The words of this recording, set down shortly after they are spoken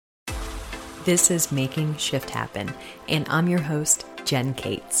This is Making Shift Happen, and I'm your host, Jen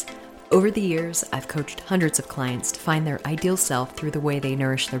Cates. Over the years, I've coached hundreds of clients to find their ideal self through the way they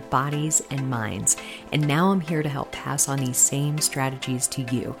nourish their bodies and minds, and now I'm here to help pass on these same strategies to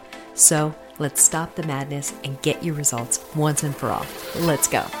you. So let's stop the madness and get your results once and for all. Let's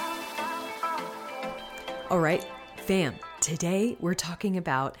go. All right, fam, today we're talking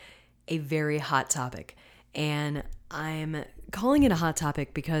about a very hot topic, and I'm calling it a hot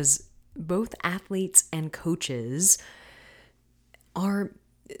topic because both athletes and coaches are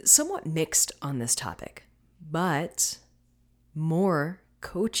somewhat mixed on this topic, but more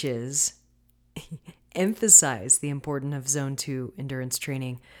coaches emphasize the importance of Zone 2 endurance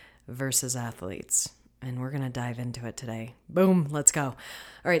training versus athletes. And we're going to dive into it today. Boom, let's go. All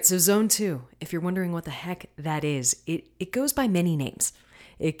right, so Zone 2, if you're wondering what the heck that is, it goes by many names.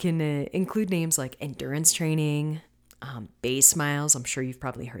 It can include names like endurance training, base miles. I'm sure you've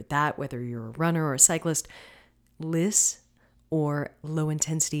probably heard that, whether you're a runner or a cyclist. LISS, or low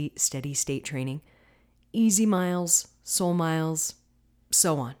intensity steady state training, easy miles, soul miles,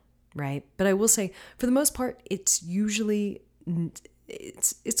 so on, right? But I will say, for the most part, it's usually,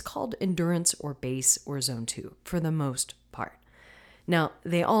 it's called endurance or base or Zone 2 for the most part. Now,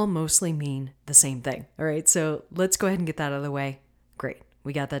 they all mostly mean the same thing, all right? So let's go ahead and get that out of the way. Great,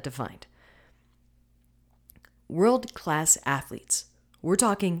 we got that defined. World-class athletes. We're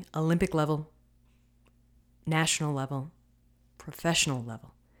talking Olympic level, national level, professional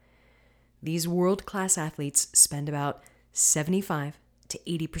level. These world-class athletes spend about 75 to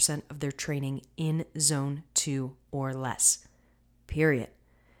 80% of their training in Zone 2 or less. Period.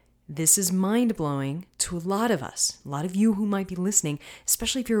 This is mind-blowing to a lot of us, a lot of you who might be listening,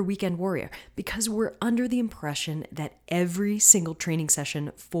 especially if you're a weekend warrior, because we're under the impression that every single training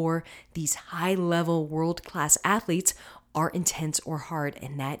session for these high-level world-class athletes are intense or hard,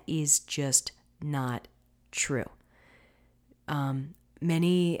 and that is just not true.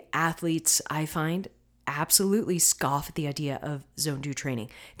 Many athletes, I find, absolutely scoff at the idea of Zone 2 training.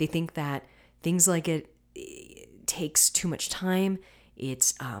 They think that things like it takes too much time.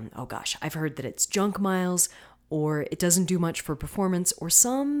 It's, I've heard that it's junk miles, or it doesn't do much for performance, or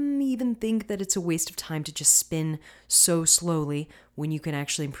some even think that it's a waste of time to just spin so slowly when you can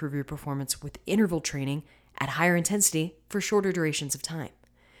actually improve your performance with interval training at higher intensity for shorter durations of time.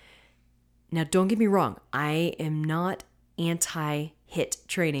 Now, don't get me wrong. I am not anti-HIIT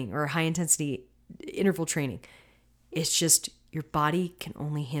training or high intensity interval training. It's just your body can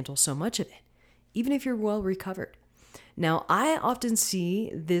only handle so much of it, even if you're well recovered. Now, I often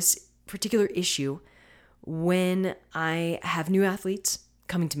see this particular issue when I have new athletes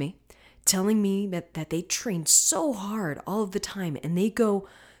coming to me, telling me that they train so hard all of the time, and they go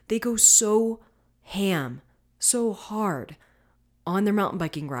so ham, so hard on their mountain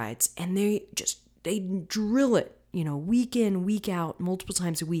biking rides, and they drill it, week in, week out, multiple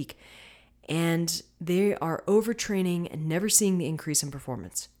times a week, and they are overtraining and never seeing the increase in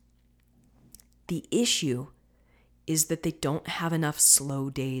performance. The issue is that they don't have enough slow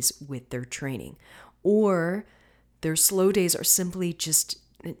days with their training, or their slow days are simply just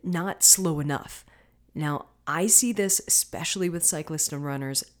not slow enough. Now, I see this especially with cyclists and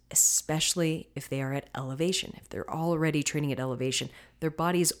runners, especially if they are at elevation. If they're already training at elevation, their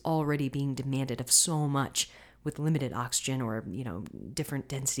body is already being demanded of so much with limited oxygen or, different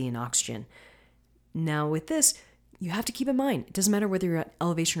density in oxygen. Now, with this, you have to keep in mind, it doesn't matter whether you're at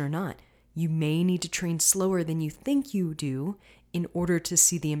elevation or not. You may need to train slower than you think you do in order to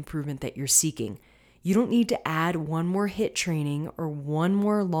see the improvement that you're seeking. You don't need to add one more HIIT training or one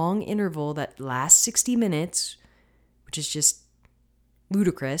more long interval that lasts 60 minutes, which is just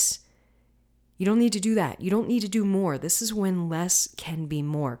ludicrous. You don't need to do that. You don't need to do more. This is when less can be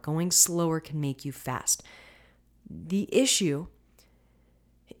more. Going slower can make you fast. The issue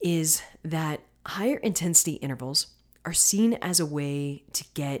is that higher intensity intervals are seen as a way to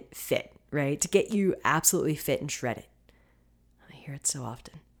get fit, right? To get you absolutely fit and shredded. I hear it so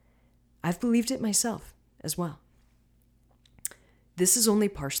often. I've believed it myself as well. This is only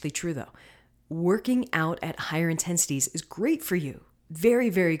partially true though. Working out at higher intensities is great for you. Very,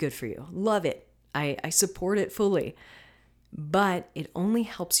 very good for you. Love it. I support it fully. But it only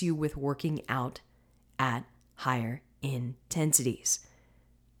helps you with working out at higher intensities.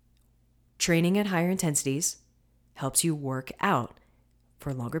 Training at higher intensities helps you work out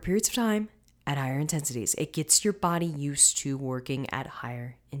for longer periods of time at higher intensities. It gets your body used to working at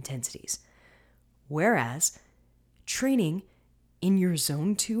higher intensities. Whereas training in your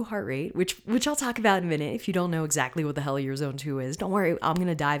Zone 2 heart rate, which I'll talk about in a minute if you don't know exactly what the hell your Zone 2 is. Don't worry, I'm going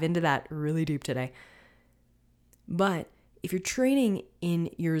to dive into that really deep today. But if you're training in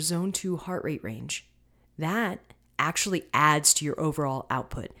your zone 2 heart rate range, that actually adds to your overall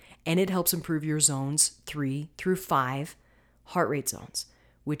output, and it helps improve your zones 3 through 5 heart rate zones,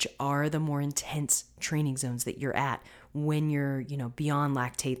 which are the more intense training zones that you're at when you're, beyond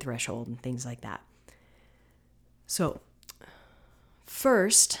lactate threshold and things like that. So,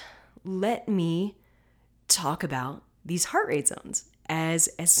 first, let me talk about these heart rate zones as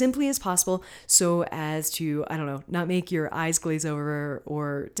simply as possible, so as to, not make your eyes glaze over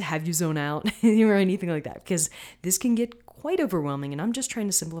or to have you zone out or anything like that, because this can get quite overwhelming, and I'm just trying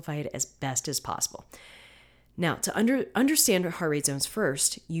to simplify it as best as possible. Now, to understand heart rate zones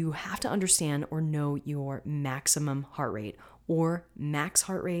first, you have to understand or know your maximum heart rate, or max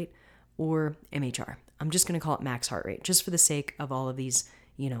heart rate, or MHR. I'm just going to call it max heart rate, just for the sake of all of these,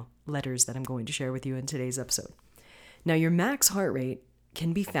 letters that I'm going to share with you in today's episode. Now, your max heart rate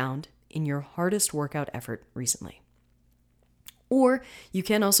can be found in your hardest workout effort recently. Or you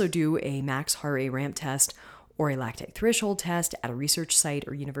can also do a max heart rate ramp test or a lactate threshold test at a research site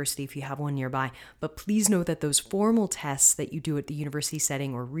or university if you have one nearby. But please note that those formal tests that you do at the university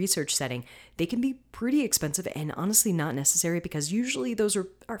setting or research setting, they can be pretty expensive and honestly not necessary, because usually those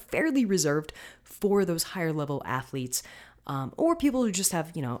are fairly reserved for those higher level athletes or people who just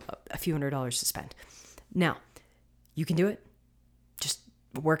have, a few $100s to spend. Now, you can do it. Just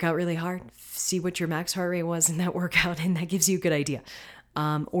work out really hard, see what your max heart rate was in that workout, and that gives you a good idea.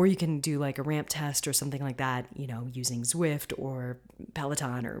 Or you can do like a ramp test or something like that, using Zwift or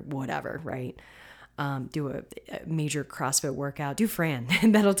Peloton or whatever, right? Do a major CrossFit workout, do Fran,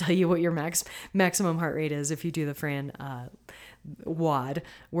 and that'll tell you what your maximum heart rate is if you do the Fran WOD,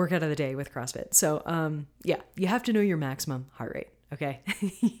 workout of the day with CrossFit. So you have to know your maximum heart rate. Okay.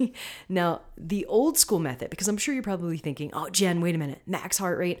 Now, the old school method, because I'm sure you're probably thinking, oh, Jen, wait a minute, max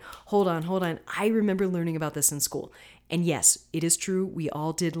heart rate. Hold on. I remember learning about this in school. And yes, it is true. We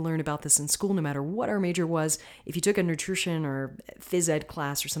all did learn about this in school, no matter what our major was. If you took a nutrition or phys ed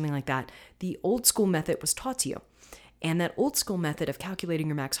class or something like that, the old school method was taught to you. And that old school method of calculating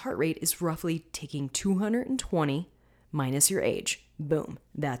your max heart rate is roughly taking 220 minus your age. Boom.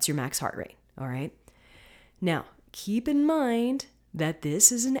 That's your max heart rate. All right. Now, keep in mind that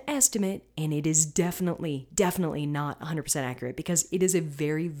this is an estimate, and it is definitely not 100% accurate, because it is a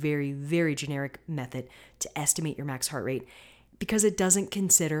very, very, very generic method to estimate your max heart rate, because it doesn't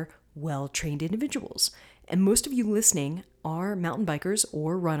consider well-trained individuals. And most of you listening are mountain bikers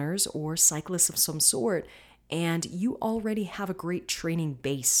or runners or cyclists of some sort, and you already have a great training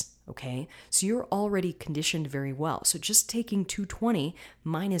base, okay? So you're already conditioned very well. So just taking 220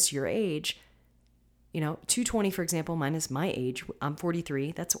 minus your age, 220, for example, minus my age, I'm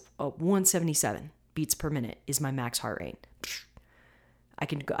 43, that's 177 beats per minute is my max heart rate. I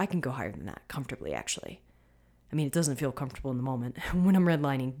can go higher than that comfortably, actually. I mean, it doesn't feel comfortable in the moment when I'm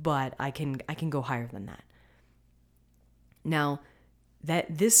redlining, but I can go higher than that. Now,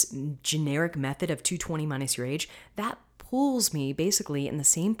 that this generic method of 220 minus your age, that pulls me basically in the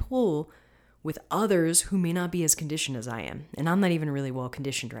same pool with others who may not be as conditioned as I am. And I'm not even really well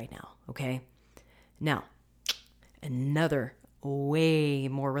conditioned right now, okay? Now, another way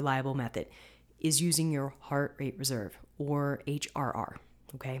more reliable method is using your heart rate reserve, or HRR,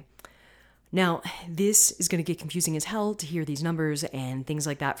 okay? Now, this is going to get confusing as hell to hear these numbers and things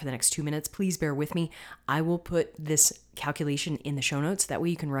like that for the next 2 minutes. Please bear with me. I will put this calculation in the show notes. That way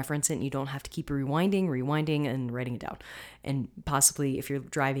you can reference it and you don't have to keep rewinding, and writing it down. And possibly if you're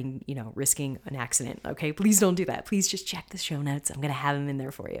driving, risking an accident, okay? Please don't do that. Please just check the show notes. I'm going to have them in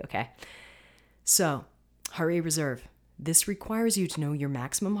there for you, okay? So, heart rate reserve. This requires you to know your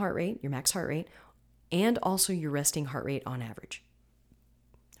maximum heart rate, your max heart rate, and also your resting heart rate on average.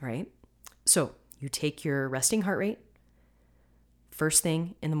 All right? So, you take your resting heart rate first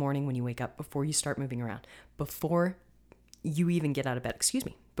thing in the morning when you wake up, before you start moving around, before you even get out of bed,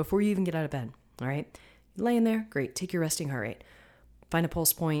 all right? You're laying there, great. Take your resting heart rate. Find a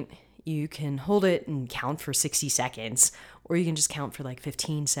pulse point. You can hold it and count for 60 seconds, or you can just count for like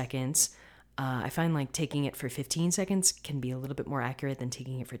 15 seconds. I find like taking it for 15 seconds can be a little bit more accurate than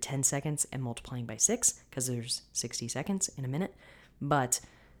taking it for 10 seconds and multiplying by 6, because there's 60 seconds in a minute. But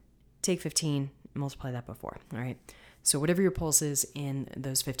take 15, multiply that by 4, all right? So whatever your pulse is in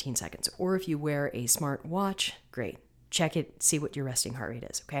those 15 seconds. Or if you wear a smart watch, great. Check it, see what your resting heart rate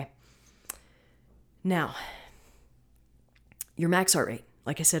is, okay? Now, your max heart rate.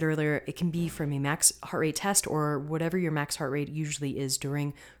 Like I said earlier, it can be from a max heart rate test or whatever your max heart rate usually is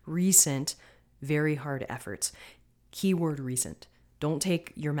during recent, very hard efforts. Keyword recent. Don't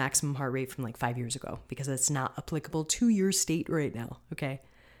take your maximum heart rate from like 5 years ago, because that's not applicable to your state right now, okay?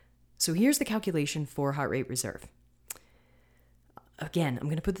 So here's the calculation for heart rate reserve. again, I'm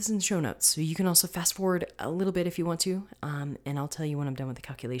going to put this in the show notes, so you can also fast forward a little bit if you want to, and I'll tell you when I'm done with the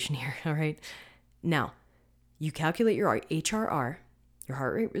calculation here, all right? Now, you calculate your HRR, your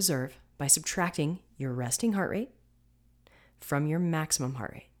heart rate reserve, by subtracting your resting heart rate from your maximum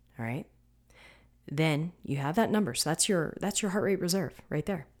heart rate, all right? Then you have that number, so that's your heart rate reserve right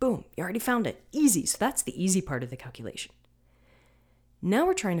there. Boom, you already found it. Easy. So that's the easy part of the calculation. Now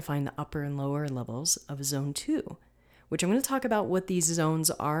we're trying to find the upper and lower levels of zone 2, which I'm going to talk about what these zones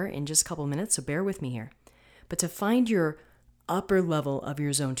are in just a couple minutes, so bear with me here. But to find your upper level of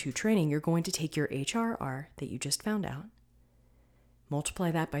your zone 2 training, you're going to take your HRR that you just found out, multiply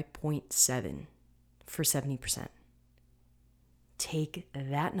that by 0.7 for 70%. Take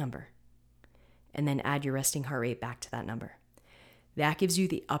that number and then add your resting heart rate back to that number. That gives you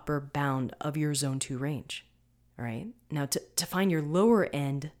the upper bound of your zone 2 range. All right. Now, to find your lower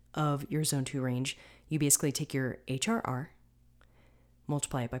end of your zone 2 range, you basically take your HRR,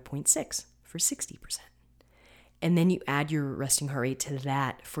 multiply it by 0.6 for 60%. And then you add your resting heart rate to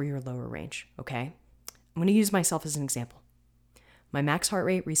that for your lower range. Okay. I'm going to use myself as an example. My max heart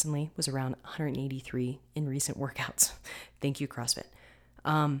rate recently was around 183 in recent workouts. Thank you, CrossFit.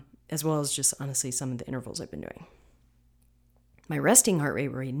 As well as just honestly some of the intervals I've been doing. My resting heart rate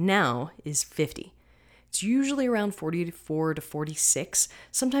right now is 50. It's usually around 44 to 46.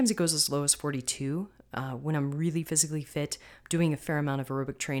 Sometimes it goes as low as 42 when I'm really physically fit, doing a fair amount of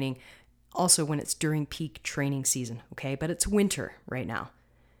aerobic training. Also when it's during peak training season, okay? But it's winter right now.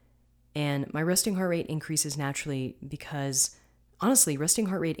 And my resting heart rate increases naturally because, honestly, resting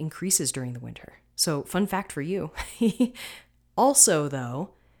heart rate increases during the winter. So fun fact for you. Also, though,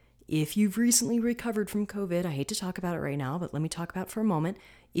 if you've recently recovered from COVID, I hate to talk about it right now, but let me talk about it for a moment.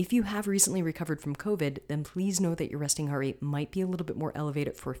 If you have recently recovered from COVID, then please know that your resting heart rate might be a little bit more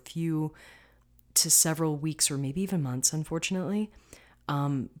elevated for a few to several weeks or maybe even months, unfortunately.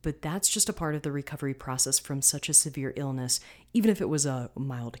 But that's just a part of the recovery process from such a severe illness, even if it was a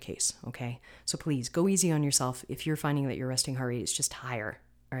mild case, okay? So please go easy on yourself if you're finding that your resting heart rate is just higher,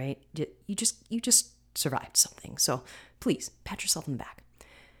 all right? You just survived something. So please pat yourself on the back.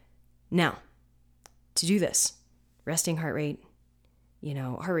 Now, to do this, resting heart rate,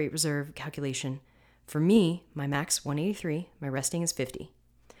 heart rate reserve calculation. For me, my max 183, my resting is 50.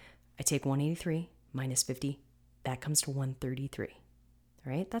 I take 183 minus 50, that comes to 133.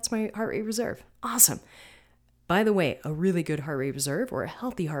 All right, that's my heart rate reserve. Awesome. By the way, a really good heart rate reserve or a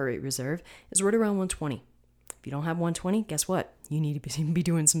healthy heart rate reserve is right around 120. If you don't have 120, guess what? You need to be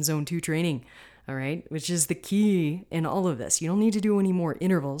doing some zone 2 training, all right? Which is the key in all of this. You don't need to do any more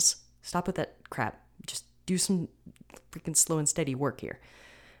intervals. Stop with that crap. Just do some freaking slow and steady work here.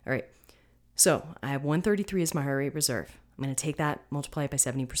 All right. So I have 133 as my heart rate reserve. I'm going to take that, multiply it by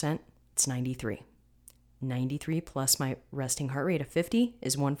 70%. It's 93. 93 plus my resting heart rate of 50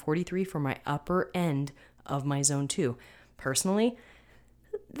 is 143 for my upper end of my zone 2. Personally,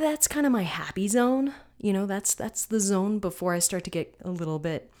 that's kind of my happy zone. That's the zone before I start to get a little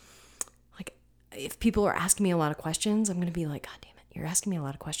bit like, if people are asking me a lot of questions, I'm going to be like, God damn it, you're asking me a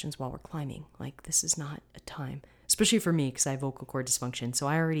lot of questions while we're climbing. Like, this is not a time, especially for me because I have vocal cord dysfunction. So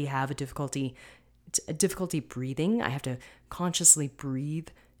I already have a difficulty breathing. I have to consciously breathe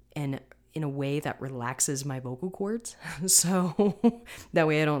and in a way that relaxes my vocal cords. So that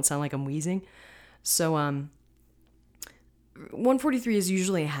way I don't sound like I'm wheezing. So 143 is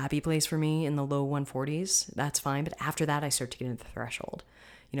usually a happy place for me in the low 140s. That's fine. But after that, I start to get into the threshold.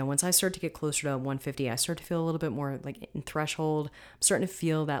 Once I start to get closer to 150, I start to feel a little bit more like in threshold. I'm starting to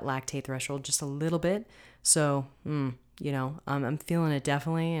feel that lactate threshold just a little bit. So, I'm feeling it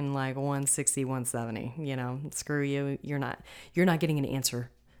definitely in like 160, 170. Screw you. You're not getting an answer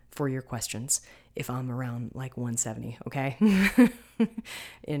for your questions if I'm around like 170, okay?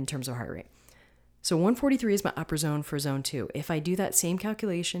 In terms of heart rate. So 143 is my upper zone for zone 2. If I do that same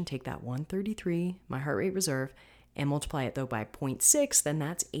calculation, take that 133, my heart rate reserve, and multiply it though by 0.6, then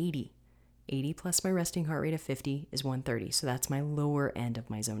that's 80. 80 plus my resting heart rate of 50 is 130. So that's my lower end of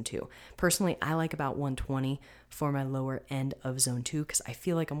my zone 2. Personally, I like about 120 for my lower end of zone 2 because I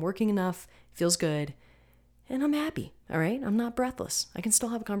feel like I'm working enough, feels good, and I'm happy, all right? I'm not breathless. I can still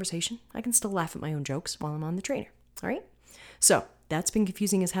have a conversation. I can still laugh at my own jokes while I'm on the trainer, all right? So that's been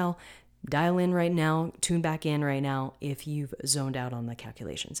confusing as hell. Dial in right now, tune back in right now if you've zoned out on the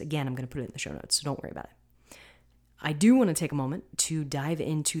calculations. Again, I'm going to put it in the show notes, so don't worry about it. I do want to take a moment to dive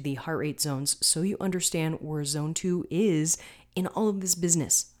into the heart rate zones so you understand where zone 2 is in all of this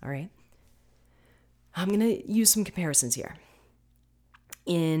business, all right? I'm going to use some comparisons here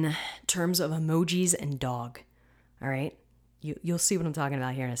in terms of emojis and dog, all right? You'll see what I'm talking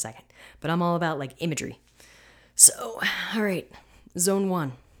about here in a second, but I'm all about like imagery. So, all right, Zone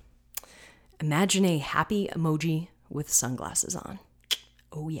 1. Imagine a happy emoji with sunglasses on.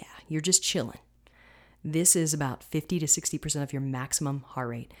 Oh yeah, you're just chilling. This is about 50 to 60% of your maximum heart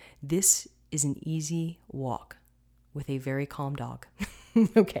rate. This is an easy walk with a very calm dog.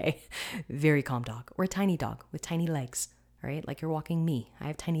 Okay, very calm dog. Or a tiny dog with tiny legs, all right? Like you're walking me. I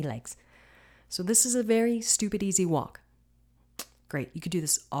have tiny legs. So this is a very stupid, easy walk. Great, you could do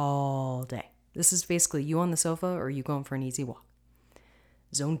this all day. This is basically you on the sofa or you going for an easy walk.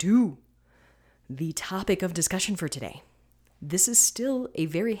 Zone 2, the topic of discussion for today. This is still a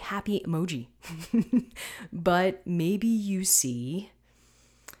very happy emoji, but maybe you see,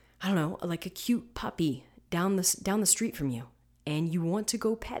 I don't know, like a cute puppy down the street from you, and you want to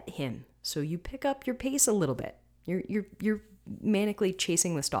go pet him. So you pick up your pace a little bit. You're manically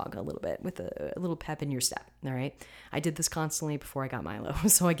chasing this dog a little bit with a little pep in your step. All right, I did this constantly before I got Milo,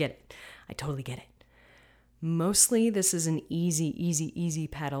 so I get it. I totally get it. Mostly, this is an easy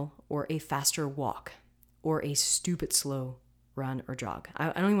pedal or a faster walk or a stupid slow run or jog. I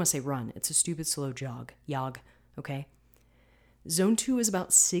don't even want to say run. It's a stupid slow jog. Okay? Zone 2 is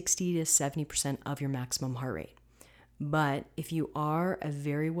about 60 to 70% of your maximum heart rate. But if you are a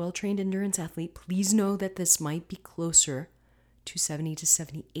very well-trained endurance athlete, please know that this might be closer to 70 to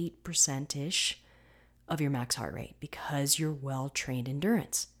 78%-ish of your max heart rate because you're well-trained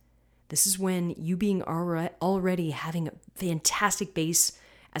endurance. This is when you being already having a fantastic base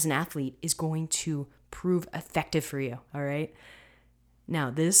as an athlete is going to prove effective for you, all right? Now,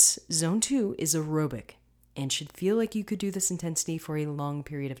 this zone 2 is aerobic and should feel like you could do this intensity for a long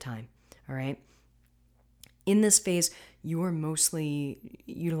period of time, all right? In this phase, you are mostly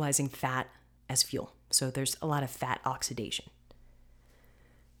utilizing fat as fuel. So there's a lot of fat oxidation.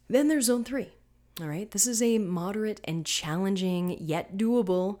 Then there's zone 3, all right? This is a moderate and challenging yet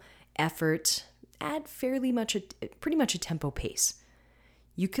doable effort at pretty much a tempo pace.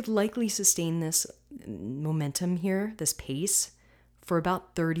 You could likely sustain this momentum here, this pace, for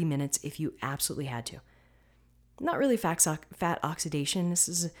about 30 minutes if you absolutely had to. Not really fat oxidation. This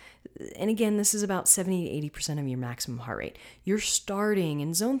is about 70 to 80% of your maximum heart rate. You're starting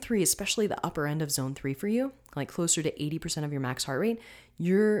in zone 3, especially the upper end of zone 3 for you, like closer to 80% of your max heart rate.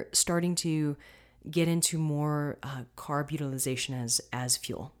 You're starting to get into more carb utilization as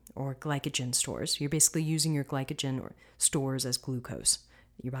fuel or glycogen stores. You're basically using your glycogen or stores as glucose.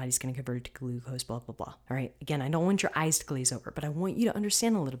 Your body's going to convert it to glucose, blah, blah, blah. All right. Again, I don't want your eyes to glaze over, but I want you to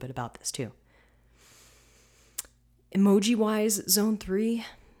understand a little bit about this too. Emoji-wise, zone 3,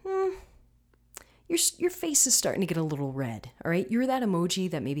 your face is starting to get a little red. All right. You're that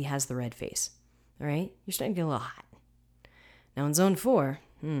emoji that maybe has the red face. All right. You're starting to get a little hot. Now in zone 4,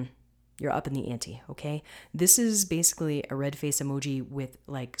 you're up in the ante, okay? This is basically a red face emoji with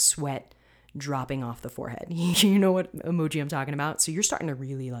like sweat dropping off the forehead. You know what emoji I'm talking about? So you're starting to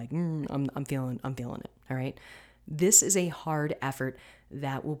really like, I'm feeling it, all right? This is a hard effort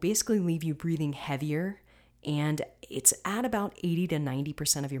that will basically leave you breathing heavier, and it's at about 80 to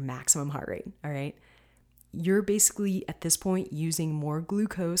 90% of your maximum heart rate, all right? You're basically at this point using more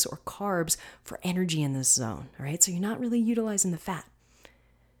glucose or carbs for energy in this zone, all right? So you're not really utilizing the fat.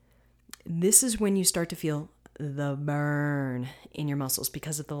 This is when you start to feel the burn in your muscles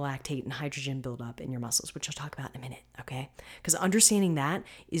because of the lactate and hydrogen buildup in your muscles, which I'll talk about in a minute, okay? Because understanding that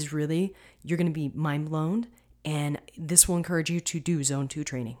is really, you're going to be mind blown, and this will encourage you to do zone 2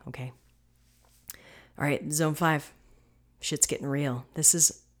 training, okay? All right, zone 5, shit's getting real. This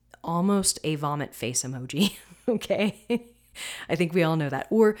is almost a vomit face emoji, okay? I think we all know that.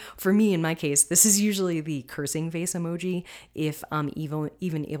 Or for me, in my case, this is usually the cursing face emoji if I'm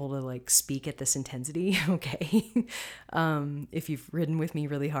even able to like speak at this intensity, okay? If you've ridden with me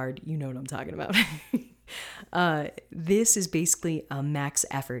really hard, you know what I'm talking about. This is basically a max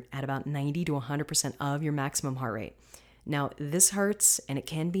effort at about 90 to 100% of your maximum heart rate. Now, this hurts and it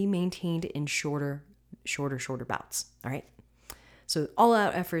can be maintained in shorter bouts, all right? So all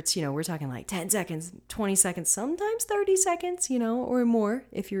out efforts, we're talking like 10 seconds, 20 seconds, sometimes 30 seconds, or more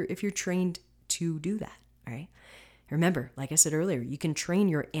if you're trained to do that, all right? Remember, like I said earlier, you can train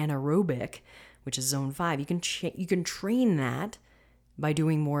your anaerobic, which is zone 5. You can train that by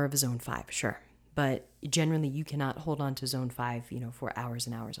doing more of a zone 5, sure. But generally you cannot hold on to zone 5, for hours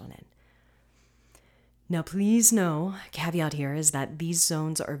and hours on end. Now, please know, caveat here is that these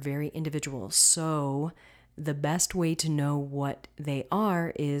zones are very individual. So the best way to know what they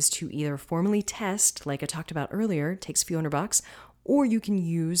are is to either formally test, like I talked about earlier, it takes a few $100, or you can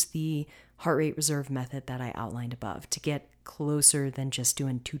use the heart rate reserve method that I outlined above to get closer than just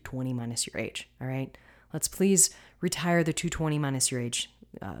doing 220 minus your age, all right? Let's please retire the 220 minus your age.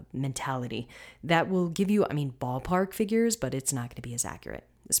 mentality that will give you, ballpark figures, but it's not going to be as accurate,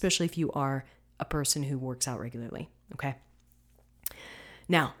 especially if you are a person who works out regularly. Okay.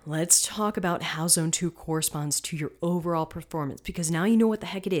 Now, let's talk about how zone 2 corresponds to your overall performance, because now you know what the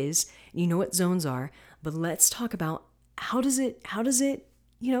heck it is, and you know what zones are, but let's talk about how does it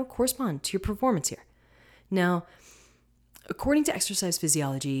correspond to your performance here. Now, according to exercise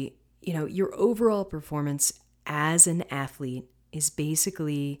physiology, your overall performance as an athlete is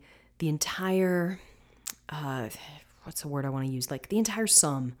basically the entire, what's the word I want to use? Like the entire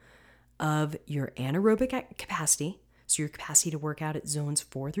sum of your anaerobic capacity, so your capacity to work out at zones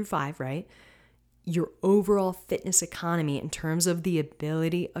 4 through 5, right? Your overall fitness economy in terms of the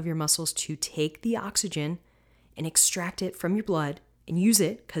ability of your muscles to take the oxygen and extract it from your blood and use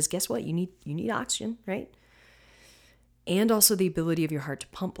it, because guess what? You need oxygen, right? And also the ability of your heart to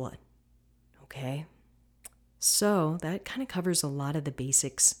pump blood, okay? So that kind of covers a lot of the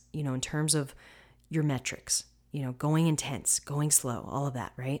basics, in terms of your metrics, going intense, going slow, all of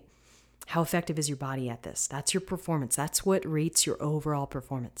that, right? How effective is your body at this? That's your performance. That's what rates your overall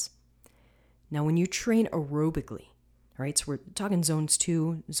performance. Now, when you train aerobically, right? So we're talking zones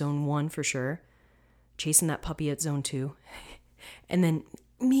 2, zone 1 for sure, chasing that puppy at zone 2, and then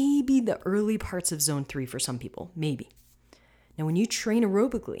maybe the early parts of zone 3 for some people, maybe. Now, when you train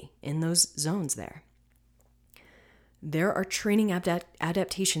aerobically in those zones there are training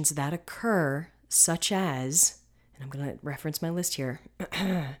adaptations that occur, such as, and I'm going to reference my list here,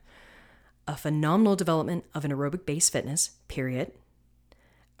 a phenomenal development of an aerobic-based fitness, period.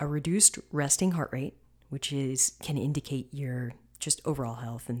 A reduced resting heart rate, which can indicate your just overall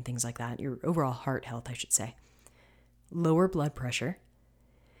health and things like that, your overall heart health, I should say. Lower blood pressure.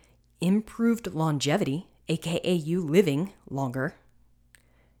 Improved longevity, aka you living longer.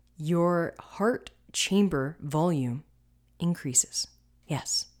 Your heart chamber volume increases.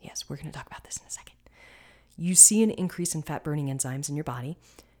 Yes, we're going to talk about this in a second. You see an increase in fat-burning enzymes in your body,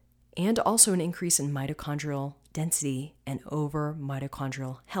 and also an increase in mitochondrial density and over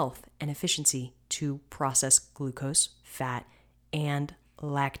mitochondrial health and efficiency to process glucose, fat, and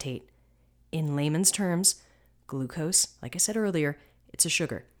lactate. In layman's terms, glucose, like I said earlier, it's a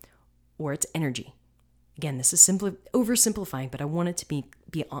sugar or it's energy. Again, this is simply oversimplifying, but I want it to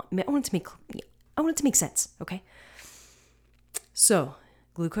make sense, okay? So,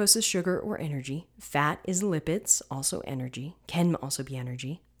 glucose is sugar or energy. Fat is lipids, also energy, can also be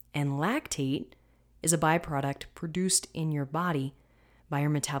energy. And lactate is a byproduct produced in your body by your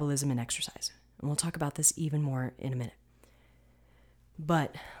metabolism and exercise. And we'll talk about this even more in a minute.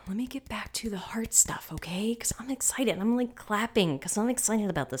 But let me get back to the heart stuff, okay? Because I'm excited. I'm like clapping because I'm excited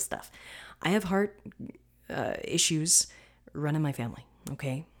about this stuff. I have heart issues running my family,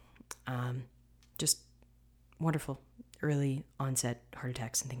 okay? Just wonderful early onset heart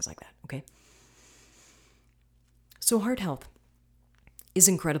attacks and things like that, okay? So heart health is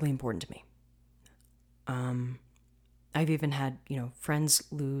incredibly important to me. I've even had, friends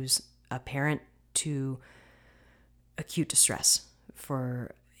lose a parent to acute distress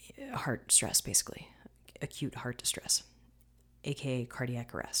for heart stress, basically. Acute heart distress, aka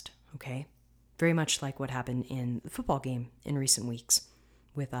cardiac arrest, okay? Very much like what happened in the football game in recent weeks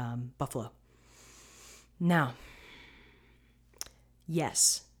with Buffalo. Now,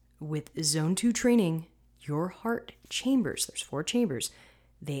 yes, with zone 2 training, your heart chambers, there's 4 chambers,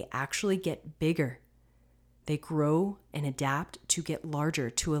 they actually get bigger. They grow and adapt to get larger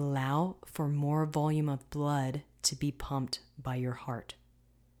to allow for more volume of blood to be pumped by your heart.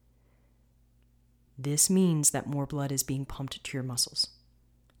 This means that more blood is being pumped to your muscles.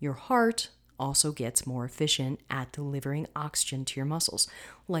 Your heart also gets more efficient at delivering oxygen to your muscles.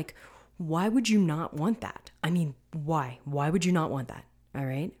 Like, why would you not want that? Why? Why would you not want that? All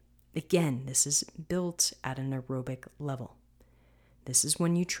right? Again, this is built at an aerobic level. This is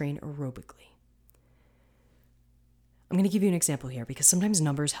when you train aerobically. I'm going to give you an example here because sometimes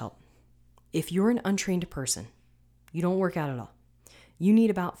numbers help. If you're an untrained person, you don't work out at all. You need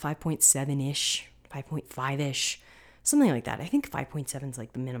about 5.7-ish, 5.5-ish, something like that. I think 5.7 is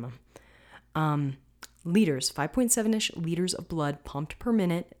like the minimum. Liters, 5.7-ish liters of blood pumped per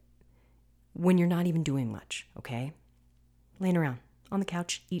minute when you're not even doing much, okay? Laying around on the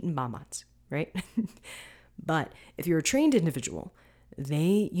couch eating bonbons, right? But if you're a trained individual,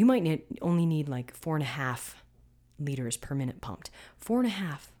 you might only need like 4.5 liters per minute pumped.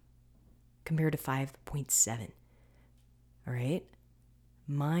 4.5 compared to 5.7. All right?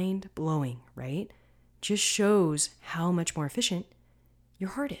 Mind blowing, right? Just shows how much more efficient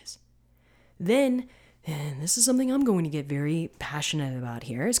your heart is. Then And this is something I'm going to get very passionate about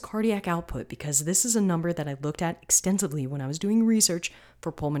here, is cardiac output, because this is a number that I looked at extensively when I was doing research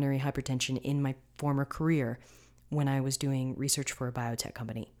for pulmonary hypertension in my former career when I was doing research for a biotech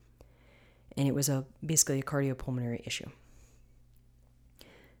company. And it was basically a cardiopulmonary issue.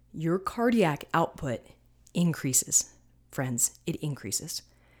 Your cardiac output increases, friends. It increases.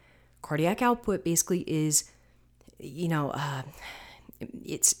 Cardiac output basically is, it's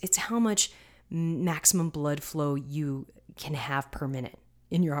how much maximum blood flow you can have per minute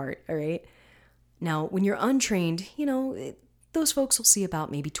in your heart, all right? Now, when you're untrained, those folks will see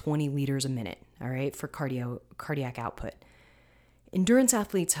about maybe 20 liters a minute, all right, for cardiac output. Endurance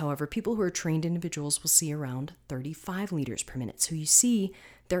athletes, however, people who are trained individuals will see around 35 liters per minute. So you see,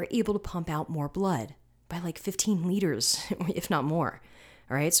 they're able to pump out more blood by like 15 liters, if not more.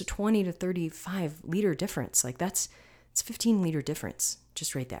 All right, so 20 to 35 liter difference, it's 15 liter difference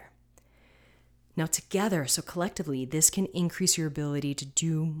just right there. Now together, so collectively, this can increase your ability to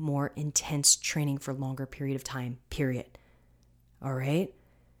do more intense training for a longer period of time, period. All right?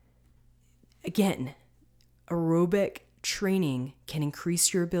 Again, aerobic training can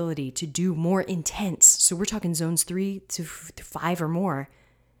increase your ability to do more intense, so we're talking zones 3 to 5 or more,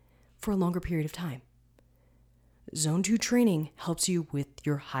 for a longer period of time. Zone 2 training helps you with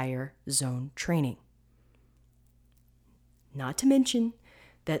your higher zone training. Not to mention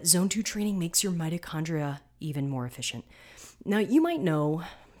that zone 2 training makes your mitochondria even more efficient. Now, you might know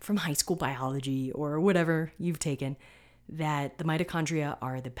from high school biology or whatever you've taken that the mitochondria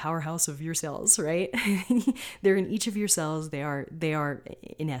are the powerhouse of your cells, right? They're in each of your cells. They are,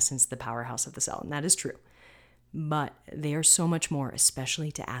 in essence, the powerhouse of the cell, and that is true. But they are so much more,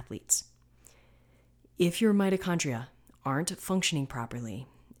 especially to athletes. If your mitochondria aren't functioning properly,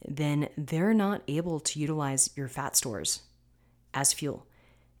 then they're not able to utilize your fat stores as fuel,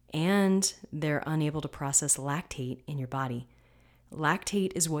 and they're unable to process lactate in your body.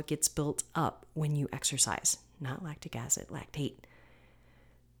 Lactate is what gets built up when you exercise, not lactic acid, lactate.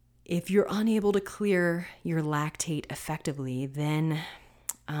 If you're unable to clear your lactate effectively, then,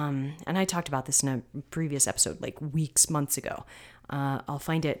 and I talked about this in a previous episode, like months ago. I'll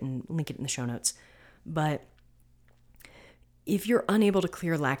find it and link it in the show notes. But if you're unable to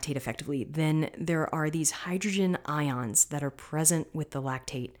clear lactate effectively, then there are these hydrogen ions that are present with the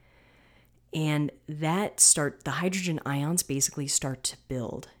lactate. And the hydrogen ions basically start to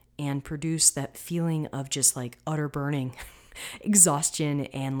build and produce that feeling of just like utter burning, exhaustion,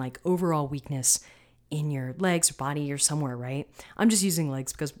 and like overall weakness in your legs or body or somewhere, right? I'm just using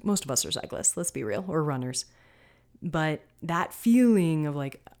legs because most of us are cyclists, let's be real, or runners. But that feeling of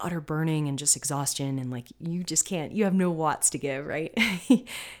like utter burning and just exhaustion and like you just can't, you have no watts to give, right?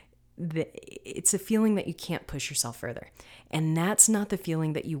 It's a feeling that you can't push yourself further. And that's not the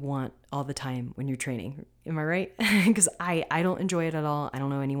feeling that you want all the time when you're training. Am I right? Because I don't enjoy it at all. I don't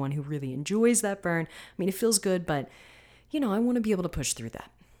know anyone who really enjoys that burn. I mean, it feels good, but I want to be able to push through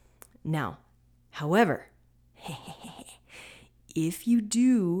that. Now, however, if you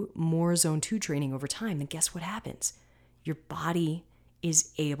do more zone 2 training over time, then guess what happens? Your body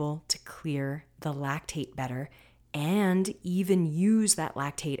is able to clear the lactate better and even use that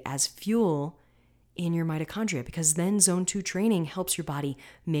lactate as fuel in your mitochondria, because then zone 2 training helps your body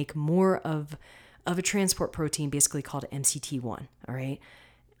make more of a transport protein basically called MCT1, all right?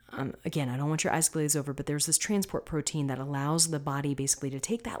 Again, I don't want your eyes to glaze over, but there's this transport protein that allows the body basically to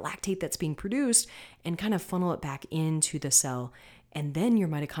take that lactate that's being produced and kind of funnel it back into the cell. And then your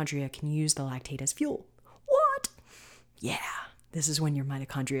mitochondria can use the lactate as fuel. What? Yeah, this is when your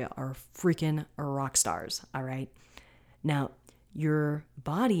mitochondria are freaking rock stars, all right? Now, your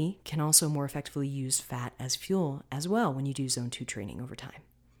body can also more effectively use fat as fuel as well when you do zone 2 training over time.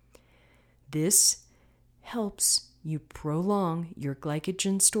 This helps you prolong your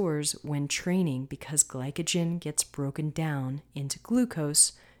glycogen stores when training because glycogen gets broken down into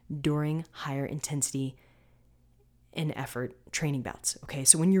glucose during higher intensity and effort training bouts. Okay,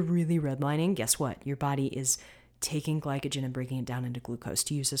 so when you're really redlining, guess what? Your body is taking glycogen and breaking it down into glucose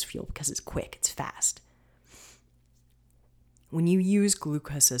to use as fuel because it's quick, it's fast. When you use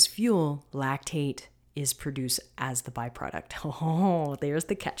glucose as fuel, lactate is produced as the byproduct. Oh, there's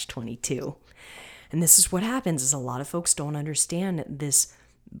the catch-22. And this is what happens is a lot of folks don't understand this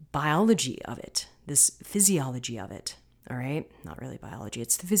biology of it, this physiology of it, all right? Not really biology,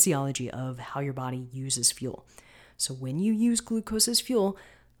 it's the physiology of how your body uses fuel. So when you use glucose as fuel,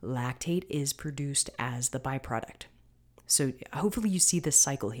 lactate is produced as the byproduct. So hopefully you see this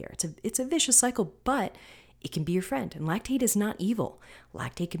cycle here. It's a vicious cycle, but it can be your friend. And lactate is not evil.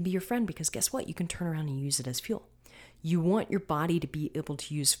 Lactate can be your friend because guess what? You can turn around and use it as fuel. You want your body to be able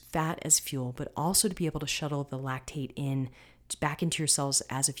to use fat as fuel, but also to be able to shuttle the lactate back into your cells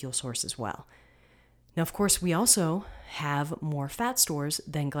as a fuel source as well. Now, of course, we also have more fat stores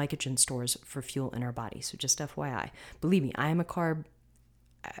than glycogen stores for fuel in our body. So just FYI, believe me, I am a carb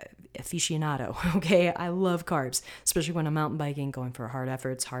aficionado, okay? I love carbs, especially when I'm mountain biking, going for hard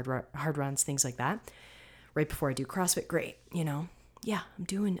efforts, hard runs, things like that. Right before I do CrossFit, great, Yeah,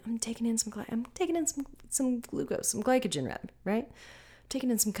 I'm taking in some glucose, some glycogen, right? I'm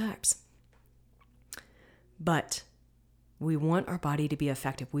taking in some carbs. But we want our body to be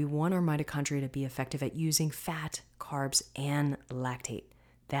effective. We want our mitochondria to be effective at using fat, carbs, and lactate.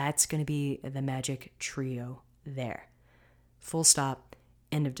 That's going to be the magic trio there. Full stop,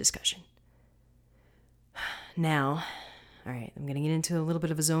 end of discussion. Now, all right, I'm going to get into a little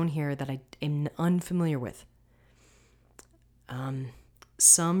bit of a zone here that I am unfamiliar with.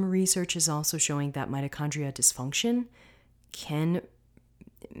 Some research is also showing that mitochondria dysfunction can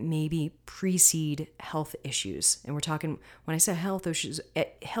maybe precede health issues. And we're talking, when I say health issues,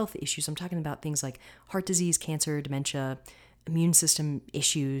 I'm talking about things like heart disease, cancer, dementia, immune system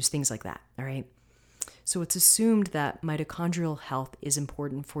issues, things like that, all right? So it's assumed that mitochondrial health is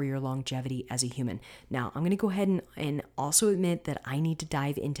important for your longevity as a human. Now, I'm going to go ahead and also admit that I need to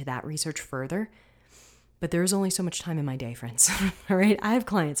dive into that research further. But there's only so much time in my day, friends. All right. I have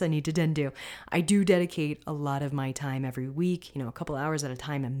clients I need to tend to. I do dedicate a lot of my time every week, a couple hours at a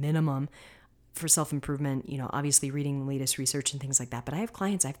time, a minimum, for self-improvement, obviously reading the latest research and things like that. But I have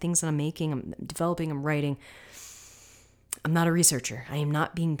clients, I have things that I'm making, I'm developing, I'm writing. I'm not a researcher. I am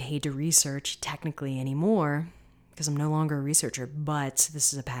not being paid to research technically anymore because I'm no longer a researcher, but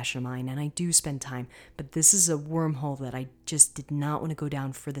this is a passion of mine and I do spend time. But this is a wormhole that I just did not want to go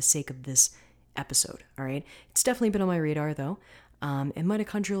down for the sake of this episode. All right. It's definitely been on my radar though. And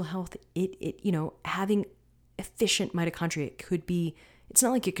mitochondrial health, having efficient mitochondria could be, it's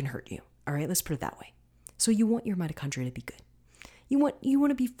not like it can hurt you. All right. Let's put it that way. So you want your mitochondria to be good. You want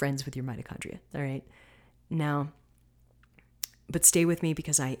to be friends with your mitochondria. All right. Now, but stay with me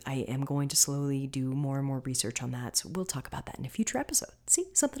because I am going to slowly do more and more research on that. So we'll talk about that in a future episode. See,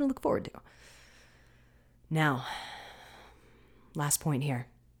 something to look forward to. Now, last point here.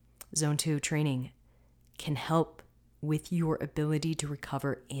 Zone 2 training can help with your ability to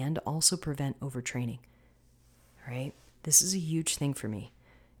recover and also prevent overtraining. All right? This is a huge thing for me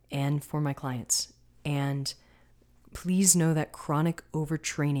and for my clients. And please know that chronic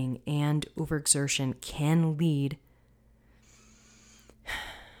overtraining and overexertion can lead,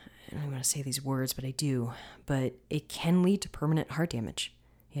 I don't want to say these words, but I do, but it can lead to permanent heart damage.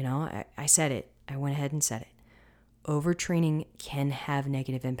 I said it. I went ahead and said it. Overtraining can have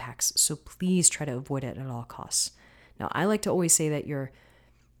negative impacts, so please try to avoid it at all costs. Now, I like to always say that your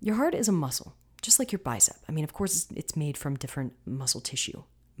heart is a muscle, just like your bicep. I mean, of course, it's made from different muscle tissue,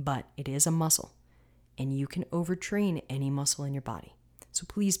 but it is a muscle, and you can overtrain any muscle in your body. So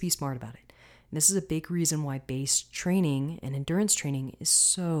please be smart about it. And this is a big reason why base training and endurance training is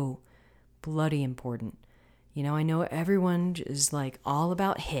so bloody important. I know everyone is like all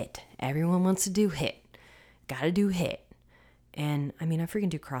about HIIT. Everyone wants to do HIIT. Gotta do HIIT. And I freaking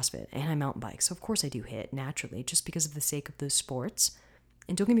do CrossFit and I mountain bike. So of course I do HIIT naturally just because of the sake of those sports.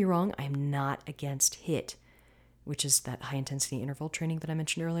 And don't get me wrong, I am not against HIIT, which is that high intensity interval training that I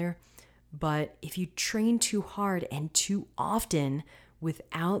mentioned earlier. But if you train too hard and too often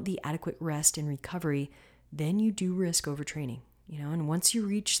without the adequate rest and recovery, then you do risk overtraining. And once you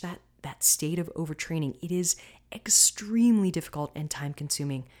reach that state of overtraining, it is extremely difficult and time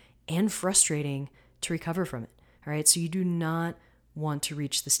consuming and frustrating to recover from it. All right. So you do not want to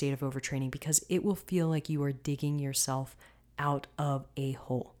reach the state of overtraining because it will feel like you are digging yourself out of a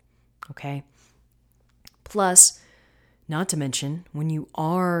hole. Okay. Plus, not to mention, when you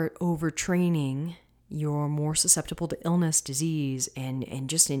are overtraining, you're more susceptible to illness, disease, and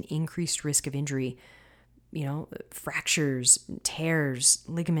just an increased risk of injury, fractures, tears,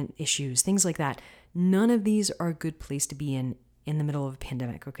 ligament issues, things like that. None of these are a good place to be in the middle of a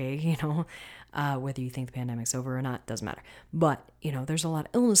pandemic, okay? Whether you think the pandemic's over or not, doesn't matter. But, there's a lot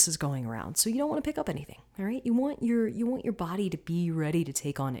of illnesses going around, so you don't want to pick up anything, all right? You want your body to be ready to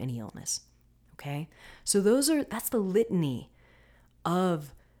take on any illness, okay? So that's the litany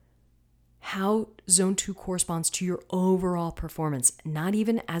of how Zone 2 corresponds to your overall performance, not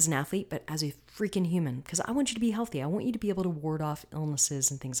even as an athlete, but as a freaking human, because I want you to be healthy. I want you to be able to ward off illnesses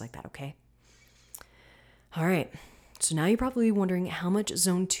and things like that, okay? All right. So now you're probably wondering how much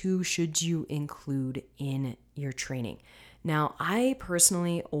Zone 2 should you include in your training. Now, I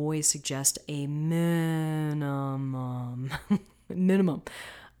personally always suggest a minimum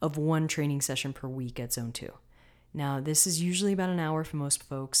of one training session per week at Zone 2. Now, this is usually about an hour for most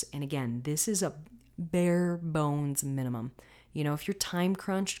folks. And again, this is a bare bones minimum. If you're time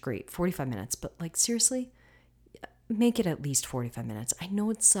crunched, great, 45 minutes. But like, seriously, make it at least 45 minutes. I know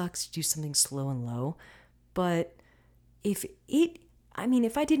it sucks to do something slow and low, but if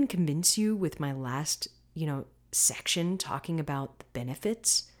I didn't convince you with my last, section talking about the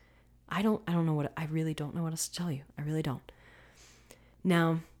benefits, I really don't know what else to tell you. I really don't.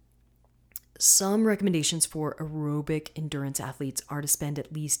 Now, some recommendations for aerobic endurance athletes are to spend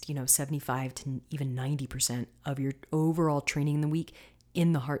at least, 75 to even 90% of your overall training in the week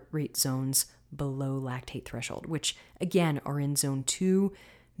in the heart rate zones below lactate threshold, which again are in zone 2,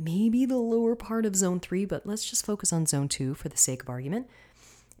 maybe the lower part of zone 3, but let's just focus on zone 2 for the sake of argument.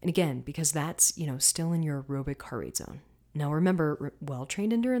 And again, because that's, still in your aerobic heart rate zone. Now remember,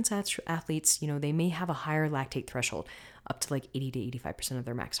 well-trained endurance athletes, they may have a higher lactate threshold, up to like 80 to 85% of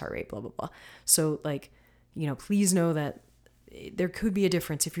their max heart rate, blah, blah, blah. So please know that there could be a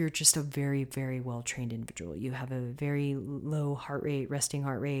difference if you're just a very, very well-trained individual. You have a very low heart rate, resting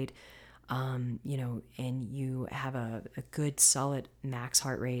heart rate, and you have a good solid max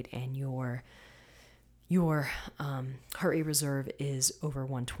heart rate, and your heart rate reserve is over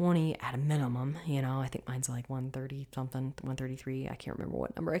 120 at a minimum. I think mine's like 130 something, 133. I can't remember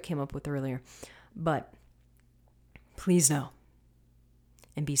what number I came up with earlier, but please know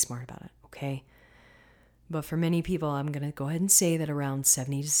and be smart about it, okay? But for many people, I'm going to go ahead and say that around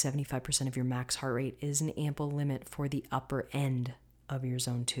 70 to 75% of your max heart rate is an ample limit for the upper end of your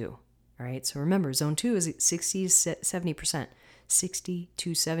zone 2. All right, so remember, zone 2 is 60 to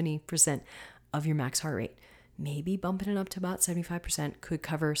 70% of your max heart rate. Maybe bumping it up to about 75% could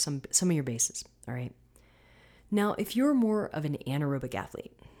cover some of your bases. All right. Now, if you're more of an anaerobic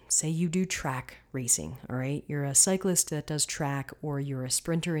athlete, say you do track racing, all right, you're a cyclist that does track, or you're a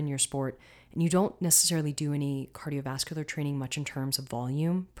sprinter in your sport, and you don't necessarily do any cardiovascular training much in terms of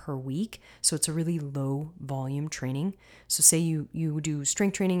volume per week, so it's a really low volume training. So say you do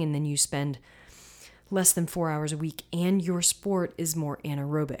strength training and then you spend less than 4 hours a week, and your sport is more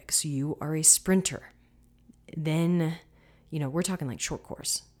anaerobic, so you are a sprinter, then, we're talking like short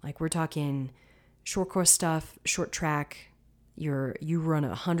course. Like, we're talking short course stuff, short track. You run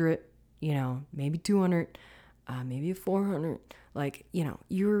 100, maybe 200, maybe 400. Like,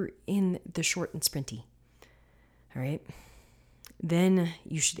 you're in the short and sprinty. All right. Then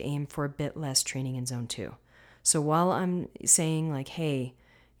you should aim for a bit less training in zone 2. So while I'm saying like, hey,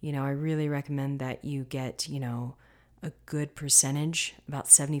 I really recommend that you get, a good percentage, about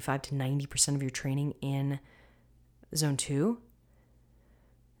 75 to 90% of your training in zone 2.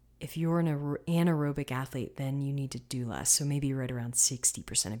 If you're an anaerobic athlete, then you need to do less. So maybe right around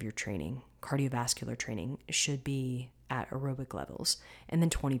 60% of your training, cardiovascular training, should be at aerobic levels, and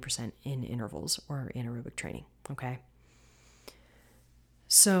then 20% in intervals or anaerobic training, okay?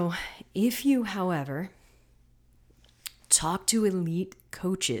 So if you, however, talk to elite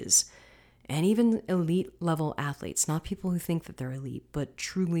coaches and even elite level athletes, not people who think that they're elite, but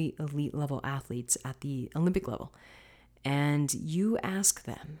truly elite level athletes at the Olympic level, and you ask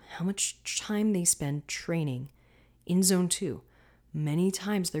them how much time they spend training in zone 2, many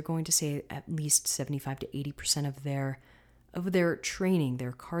times they're going to say at least 75 to 80% of their training,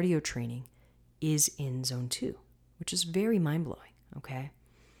 their cardio training, is in zone 2, which is very mind-blowing, okay?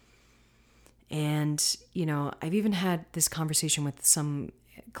 And, I've even had this conversation with some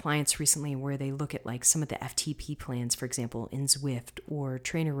clients recently where they look at like some of the FTP plans, for example, in Zwift or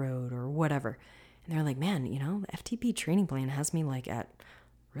Trainer Road or whatever. And they're like, man, the FTP training plan has me like at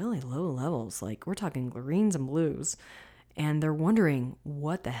really low levels. Like, we're talking greens and blues. And they're wondering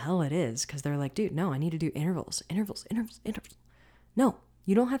what the hell it is, because they're like, dude, no, I need to do intervals. No,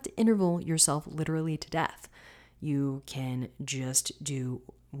 you don't have to interval yourself literally to death. You can just do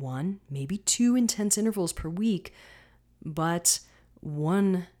 1, maybe 2 intense intervals per week, but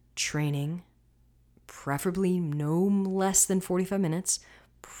one training, preferably no less than 45 minutes,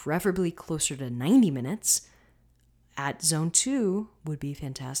 preferably closer to 90 minutes at zone 2 would be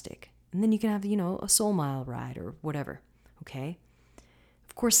fantastic. And then you can have, a soul mile ride or whatever, okay?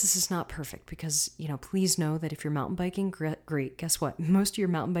 Of course, this is not perfect because, please know that if you're mountain biking, great, guess what? Most of your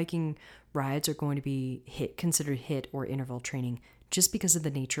mountain biking rides are going to be considered HIIT or interval training just because of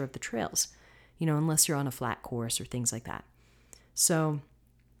the nature of the trails, unless you're on a flat course or things like that. So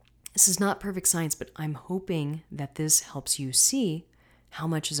this is not perfect science, but I'm hoping that this helps you see how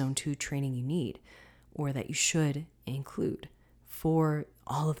much zone 2 training you need, or that you should include for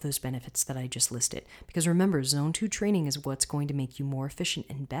all of those benefits that I just listed. Because remember, zone 2 training is what's going to make you more efficient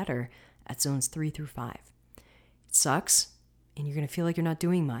and better at zones 3 through 5. It sucks, and you're going to feel like you're not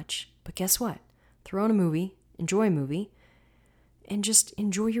doing much, but guess what? Throw on a movie, enjoy a movie, and just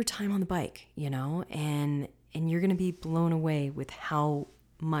enjoy your time on the bike, and you're going to be blown away with how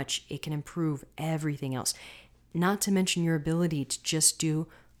much it can improve everything else. Not to mention your ability to just do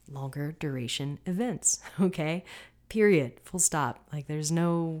longer duration events, okay? Period. Full stop. Like there's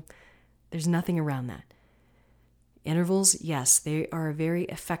nothing around that. Intervals, yes, they are a very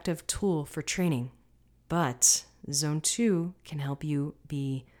effective tool for training, but Zone 2 can help you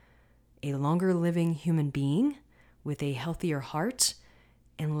be a longer living human being with a healthier heart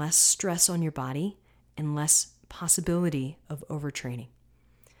and less stress on your body and less possibility of overtraining.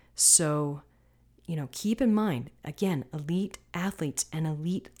 So, keep in mind, again, elite athletes and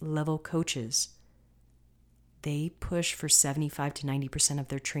elite level coaches, they push for 75 to 90% of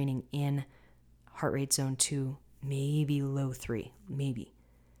their training in heart rate zone 2, maybe low 3, maybe.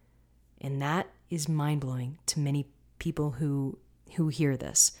 And that is mind-blowing to many people who hear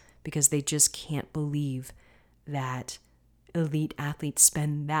this, because they just can't believe that elite athletes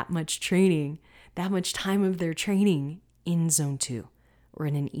spend that much training, that much time of their training in zone 2 or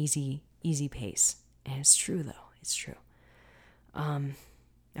in an easy pace. And it's true though. It's true. All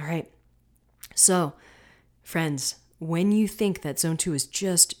right. So, friends, when you think that zone 2 is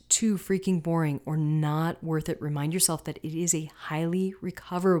just too freaking boring or not worth it, remind yourself that it is a highly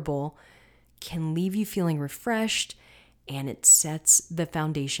recoverable, can leave you feeling refreshed, and it sets the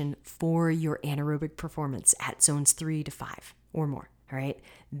foundation for your anaerobic performance at zones 3 to 5 or more, all right?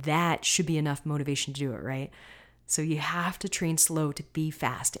 That should be enough motivation to do it, right? So you have to train slow to be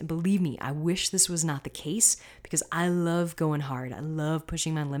fast. And believe me, I wish this was not the case, because I love going hard. I love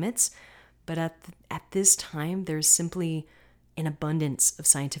pushing my limits. But at this time, there's simply an abundance of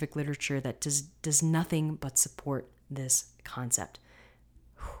scientific literature that does nothing but support this concept.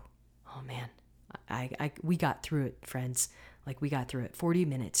 Oh man, we got through it, friends. Like we got through it. 40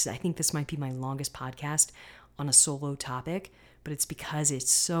 minutes. I think this might be my longest podcast on a solo topic, but it's because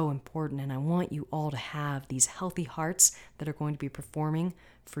it's so important, and I want you all to have these healthy hearts that are going to be performing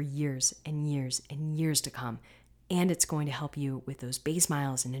for years and years and years to come. And it's going to help you with those base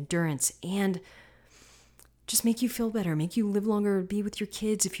miles and endurance, and just make you feel better, make you live longer, be with your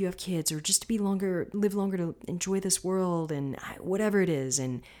kids if you have kids, or just to live longer to enjoy this world and whatever it is.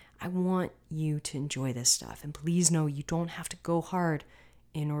 And I want you to enjoy this stuff. And please know you don't have to go hard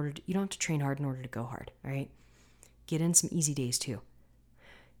you don't have to train hard in order to go hard, all right? Get in some easy days too.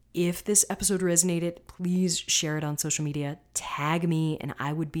 If this episode resonated, please share it on social media, tag me, and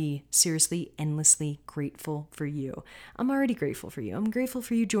I would be seriously, endlessly grateful for you. I'm already grateful for you. I'm grateful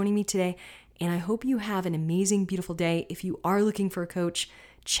for you joining me today, and I hope you have an amazing, beautiful day. If you are looking for a coach,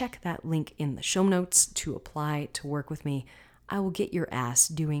 check that link in the show notes to apply to work with me. I will get your ass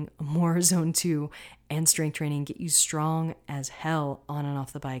doing more zone 2 and strength training, get you strong as hell on and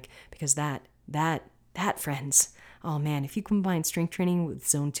off the bike, because that, friends, oh man, if you combine strength training with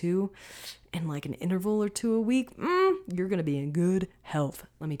zone 2 and like an interval or 2 a week, you're going to be in good health,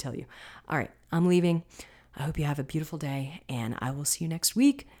 let me tell you. All right, I'm leaving. I hope you have a beautiful day, and I will see you next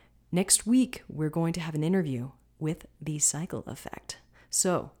week. Next week, we're going to have an interview with the Cycle Effect.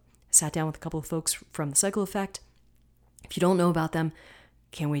 So, I sat down with a couple of folks from the Cycle Effect. If you don't know about them,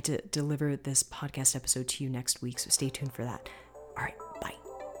 can't wait to deliver this podcast episode to you next week, so stay tuned for that.